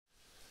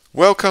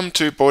Welcome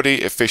to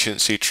Body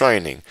Efficiency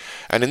Training,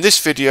 and in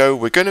this video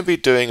we're going to be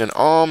doing an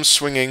arm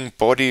swinging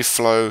body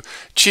flow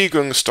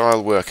Qigong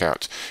style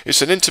workout.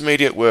 It's an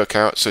intermediate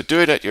workout, so do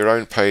it at your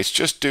own pace.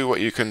 Just do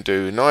what you can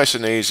do, nice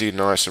and easy,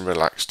 nice and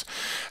relaxed.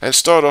 And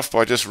start off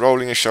by just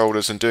rolling your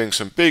shoulders and doing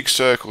some big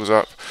circles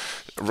up,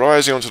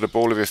 rising onto the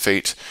ball of your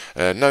feet.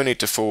 No need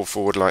to fall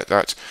forward like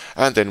that,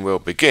 and then we'll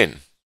begin.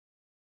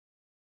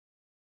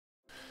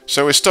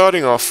 So we're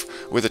starting off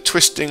with a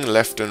twisting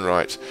left and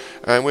right,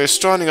 and we're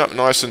standing up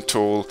nice and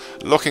tall,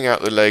 locking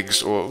out the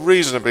legs or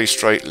reasonably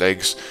straight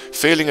legs,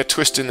 feeling a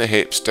twist in the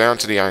hips down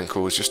to the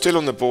ankles. You're still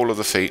on the ball of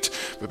the feet,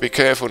 but be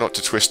careful not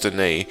to twist the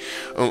knee.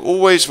 And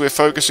always we're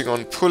focusing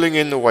on pulling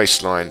in the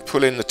waistline,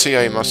 pull in the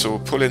TA muscle,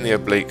 pull in the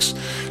obliques,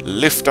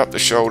 lift up the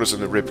shoulders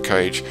and the rib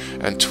cage,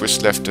 and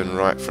twist left and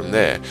right from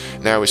there.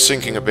 Now we're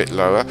sinking a bit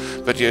lower,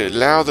 but you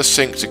allow the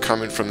sink to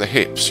come in from the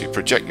hips. You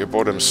project your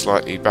bottom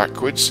slightly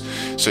backwards,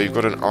 so you've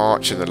got an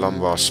arch in the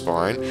lumbar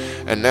spine,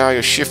 and now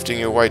you're shifting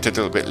your weight a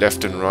little bit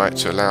left and right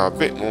to allow a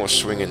bit more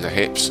swing in the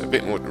hips, a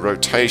bit more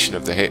rotation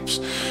of the hips,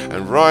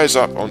 and rise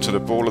up onto the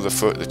ball of the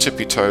foot, the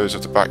tippy toes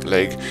of the back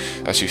leg,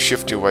 as you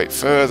shift your weight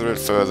further and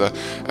further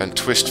and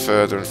twist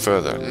further and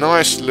further.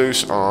 Nice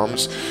loose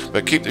arms,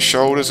 but keep the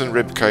shoulders and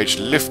rib cage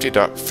lifted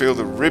up. Feel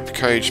the rib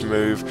cage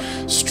move,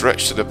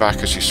 stretch to the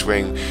back as you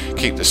swing.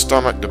 Keep the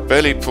stomach, the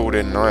belly pulled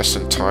in nice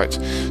and tight,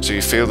 so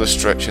you feel the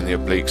stretch in the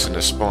obliques and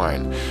the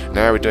spine.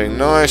 Now we're doing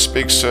nice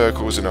big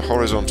circles in a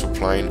horizontal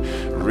plane,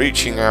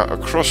 reaching out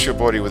across your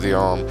body with the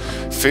arm.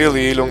 Feel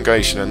the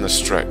elongation and the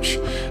stretch.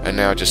 And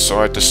now just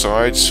side to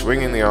side,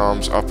 swinging the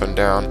arms up and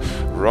down,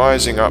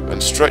 rising up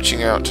and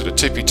stretching out to the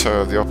tippy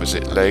toe of the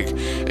opposite leg.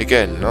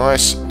 Again,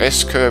 nice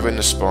S curve in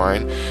the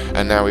spine.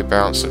 And now we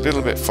bounce a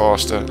little bit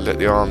faster. Let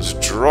the arms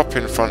drop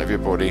in front of your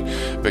body,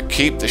 but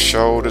keep the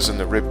shoulders and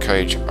the rib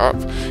cage up.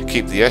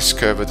 Keep the S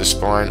curve of the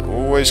spine,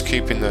 always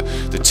keeping the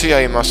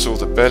TA muscle,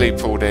 the belly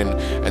pulled in,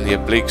 and the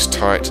obliques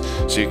tight,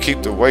 so you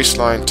keep the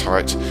waistline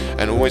tight,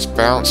 and always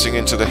bouncing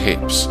into the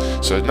hips.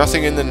 So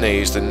nothing in the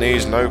knees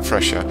no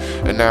pressure.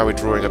 And now we're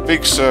drawing a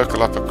big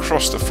circle up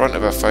across the front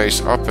of our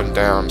face, up and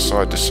down,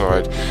 side to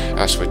side,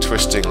 as we're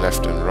twisting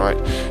left and right.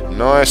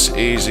 Nice,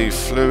 easy,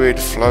 fluid,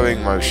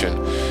 flowing motion.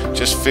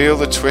 Just feel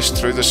the twist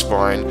through the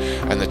spine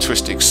and the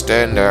twist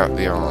extend out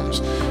the arms.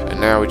 And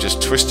now we're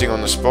just twisting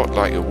on the spot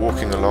like you're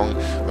walking along,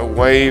 but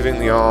waving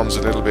the arms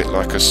a little bit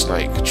like a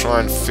snake.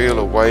 Try and feel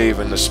a wave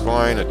in the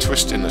spine, a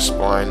twist in the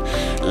spine,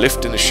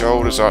 lifting the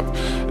shoulders up,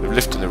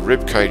 lifting the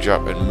rib cage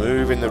up, and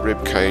moving the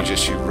rib cage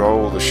as you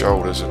roll the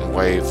shoulders and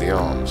wave the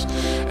arms.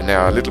 And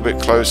now a little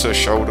bit closer,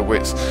 shoulder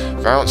width,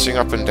 bouncing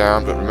up and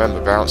down, but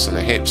remember, bouncing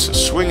the hips,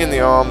 swinging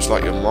the arms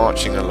like you're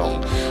marching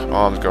along.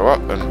 Arms go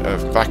up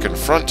and back and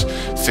front.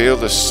 Feel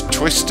the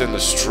twist and the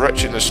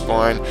stretch in the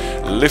spine,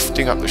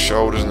 lifting up the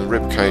shoulders and the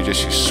rib cage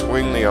as you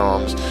swing the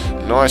arms.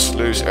 Nice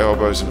loose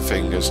elbows and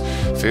fingers.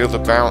 Feel the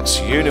bounce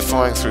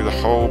unifying through the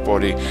whole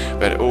body,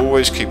 but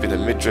always keeping the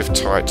midriff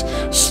tight,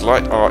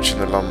 slight arch in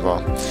the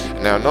lumbar.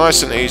 Now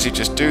nice and easy,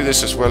 just do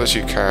this as well as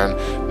you can.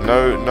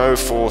 No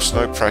force,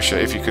 no pressure.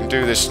 If you can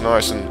do this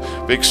nice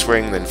and big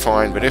swing, then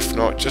fine, but if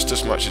not, just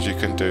as much as you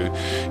can do.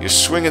 You're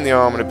swinging the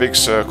arm in a big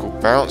circle,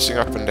 bouncing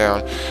up and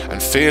down,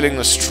 and feeling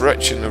the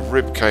stretch in the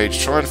rib cage.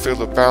 Try and feel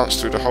the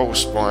bounce through the whole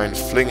spine,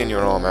 flinging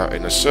your arm out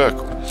in a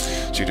circle.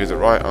 So you do the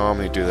right arm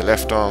and you do the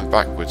left arm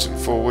backwards and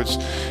forwards.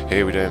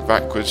 Here we're doing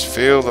backwards.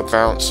 Feel the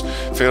bounce,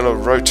 feel a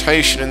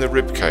rotation in the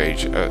rib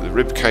cage. The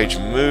rib cage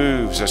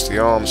moves as the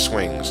arm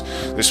swings.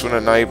 This will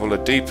enable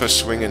a deeper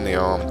swing in the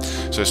arm.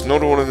 So it's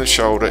not all in the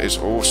shoulder, it's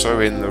also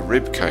in the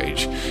rib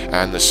cage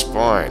and the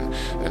spine.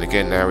 And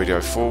again, now we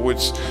go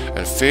forwards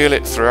and feel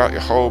it throughout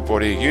your whole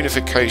body,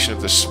 unification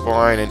of the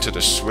spine into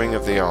the swing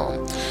of the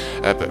arm.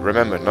 But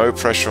remember, no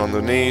pressure on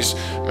the knees.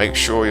 Make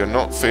sure you're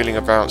not feeling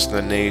a bounce in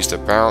the knees. The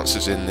bounce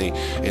is in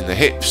the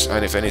hips,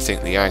 and if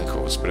anything, the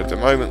ankles. But at the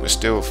moment we're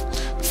still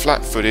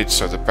flat-footed,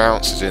 so the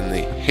bounce is in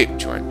the hip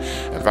joint.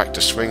 And back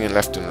to swinging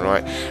left and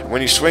right. And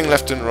when you swing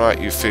left and right,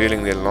 you're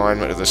feeling the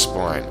alignment of the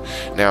spine.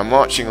 Now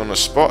marching on the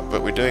spot,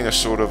 but we're doing a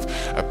sort of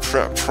a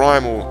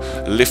primal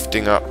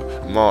lifting up,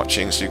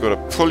 marching, so you've got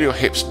to pull your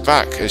hips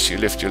back as you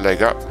lift your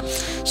leg up.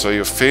 So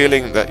you're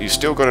feeling that you've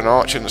still got an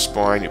arch in the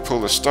spine. You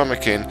pull the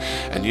stomach in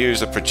and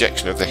use the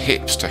projection of the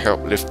hips to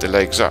help lift the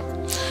legs up.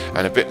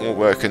 And a bit more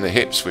work in the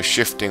hips. We're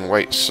shifting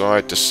weight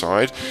side to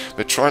side,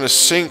 but trying to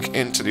sink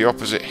into the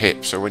opposite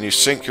hip. So when you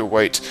sink your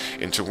weight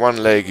into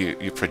one leg,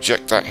 you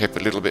project that hip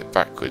a little bit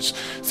backwards.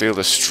 Feel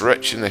the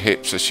stretch in the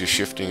hips as you're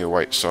shifting your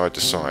weight side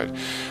to side.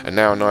 And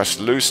now a nice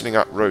loosening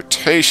up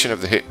rotation of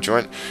the hip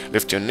joint.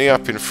 Lift your knee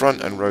up in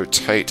front and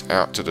rotate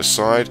out to the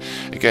side.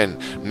 Again,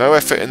 no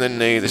effort in the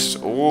knee. This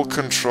is all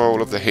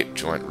control of the hip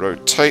joint.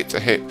 Rotate the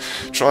hip.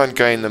 Try and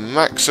gain the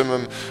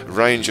maximum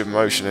range of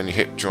motion in your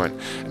hip joint.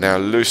 Now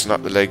loosen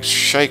up the legs,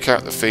 shake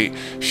out the feet,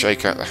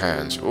 shake out the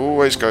hands.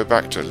 Always go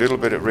back to a little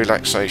bit of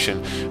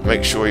relaxation.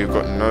 Make sure you've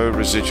got no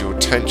residual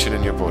tension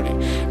in your body.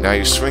 Now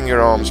you swing your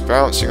arms,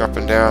 bouncing up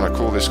and down. I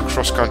call this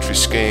cross-country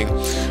skiing,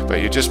 but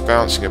you're just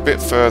bouncing a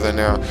bit further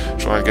now.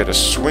 Try and get a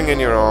swing in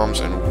your arms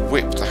and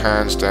whip the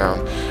hands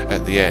down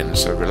at the end.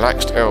 So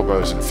relaxed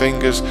elbows and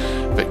fingers,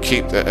 but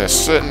keep a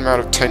certain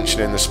amount of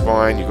tension in the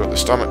spine. You've got the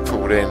stomach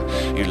pulled in,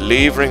 you're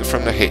levering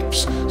from the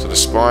hips, so the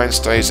spine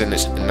stays in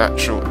its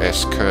natural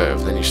S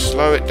curve. Then you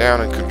slow it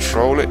down and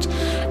control it.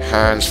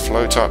 Hands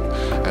float up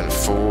and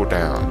fall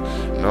down.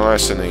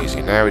 Nice and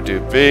easy. Now we do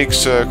big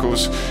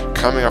circles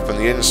coming up on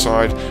the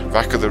inside,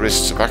 back of the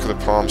wrists, back of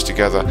the palms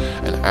together,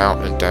 and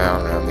out and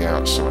down around the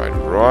outside.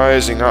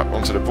 Rising up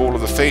onto the ball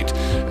of the feet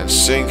and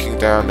sinking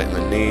down, letting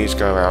the knees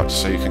go out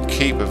so you can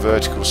keep a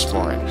vertical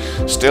spine.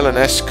 Still an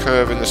S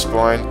curve in the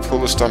spine, pull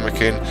the stomach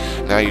in.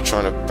 Now you're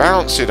trying to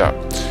bounce it up.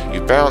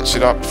 You bounce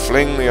it up,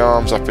 fling the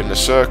arms up in the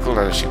circle,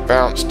 and as you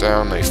bounce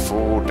down, they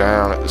fall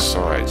down at the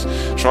sides.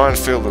 Try and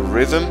feel the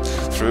rhythm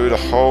through the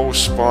whole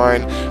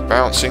spine,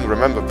 bouncing.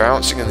 Remember,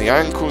 bouncing in the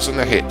ankles and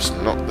the hips,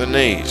 not the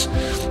knees.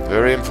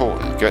 Very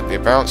important. Get the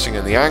bouncing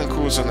in the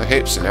ankles and the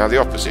hips, and now the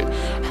opposite.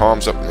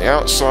 Palms up on the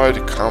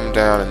outside, come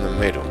down in the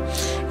middle.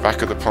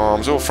 Back of the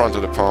palms or front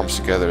of the palms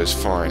together is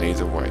fine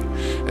either way.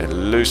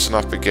 And loosen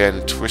up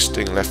again,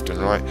 twisting left and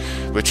right.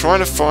 We're trying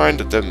to find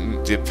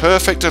the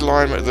perfect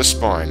alignment of the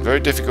spine. Very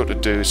difficult to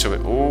do, so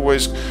we're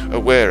always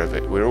aware of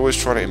it. We're always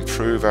trying to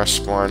improve our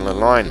spinal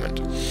alignment.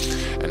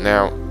 And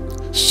now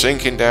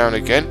sinking down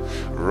again,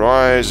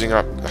 rising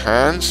up the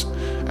hands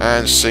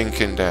and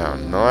sinking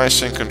down.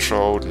 Nice and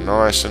controlled,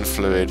 nice and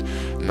fluid,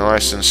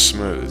 nice and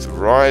smooth.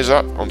 Rise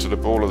up onto the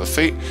ball of the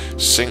feet,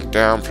 sink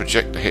down,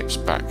 project the hips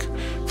back.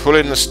 Pull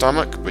in the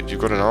stomach, but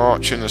you've got an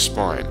arch in the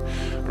spine.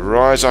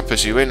 Rise up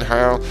as you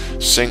inhale,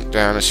 sink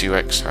down as you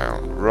exhale.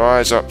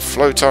 Rise up,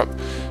 float up,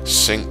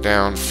 sink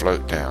down,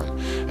 float down.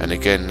 And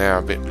again now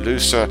a bit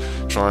looser,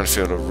 try and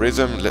feel the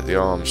rhythm, let the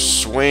arms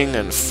swing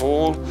and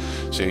fall.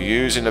 So you're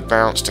using the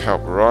bounce to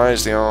help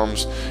rise the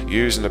arms,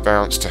 using the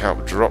bounce to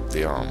help drop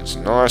the arms.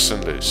 Nice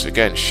and loose.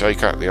 Again,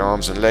 shake out the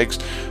arms and legs,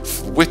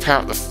 whip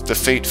out the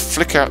feet,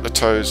 flick out the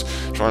toes,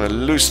 trying to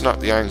loosen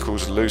up the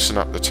ankles, loosen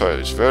up the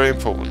toes. Very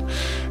important.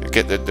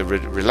 Get the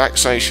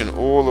relaxation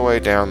all the way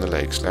down the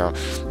legs. Now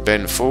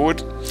bend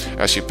forward.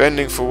 As you're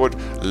bending forward,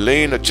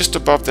 lean just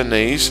above the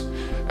knees.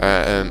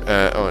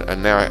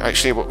 And now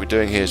actually what we're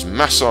doing here is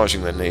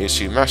massaging the knees.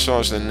 So you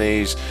massage the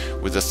knees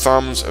with the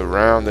thumbs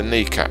around the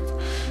kneecap.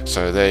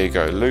 So there you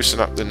go, loosen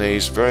up the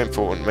knees, very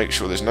important, make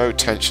sure there's no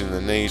tension in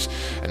the knees.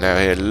 And now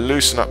here,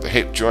 loosen up the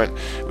hip joint.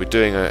 We're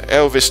doing an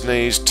Elvis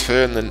knees,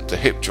 turn the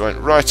hip joint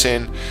right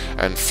in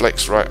and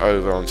flex right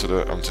over onto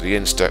the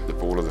instep, the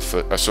ball of the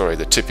foot,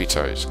 the tippy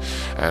toes.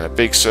 And a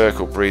big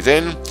circle, breathe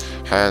in,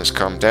 hands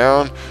come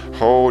down,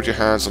 hold your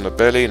hands on the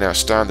belly. Now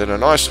stand in a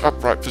nice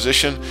upright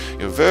position.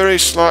 You're very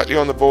slightly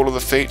on the ball of the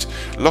feet,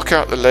 lock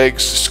out the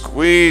legs,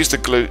 squeeze the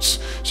glutes,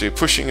 so you're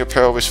pushing your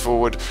pelvis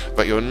forward,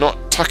 but you're not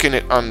tucking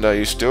it under.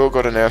 You still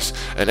got an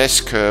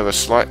S curve, a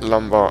slight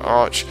lumbar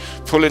arch.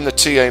 Pull in the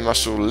TA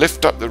muscle,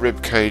 lift up the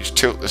rib cage,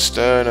 tilt the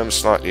sternum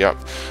slightly up,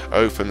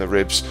 open the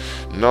ribs.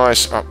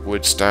 Nice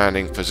upward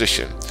standing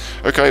position.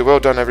 Okay, well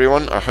done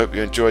everyone. I hope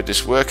you enjoyed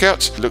this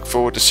workout. Look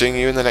forward to seeing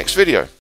you in the next video.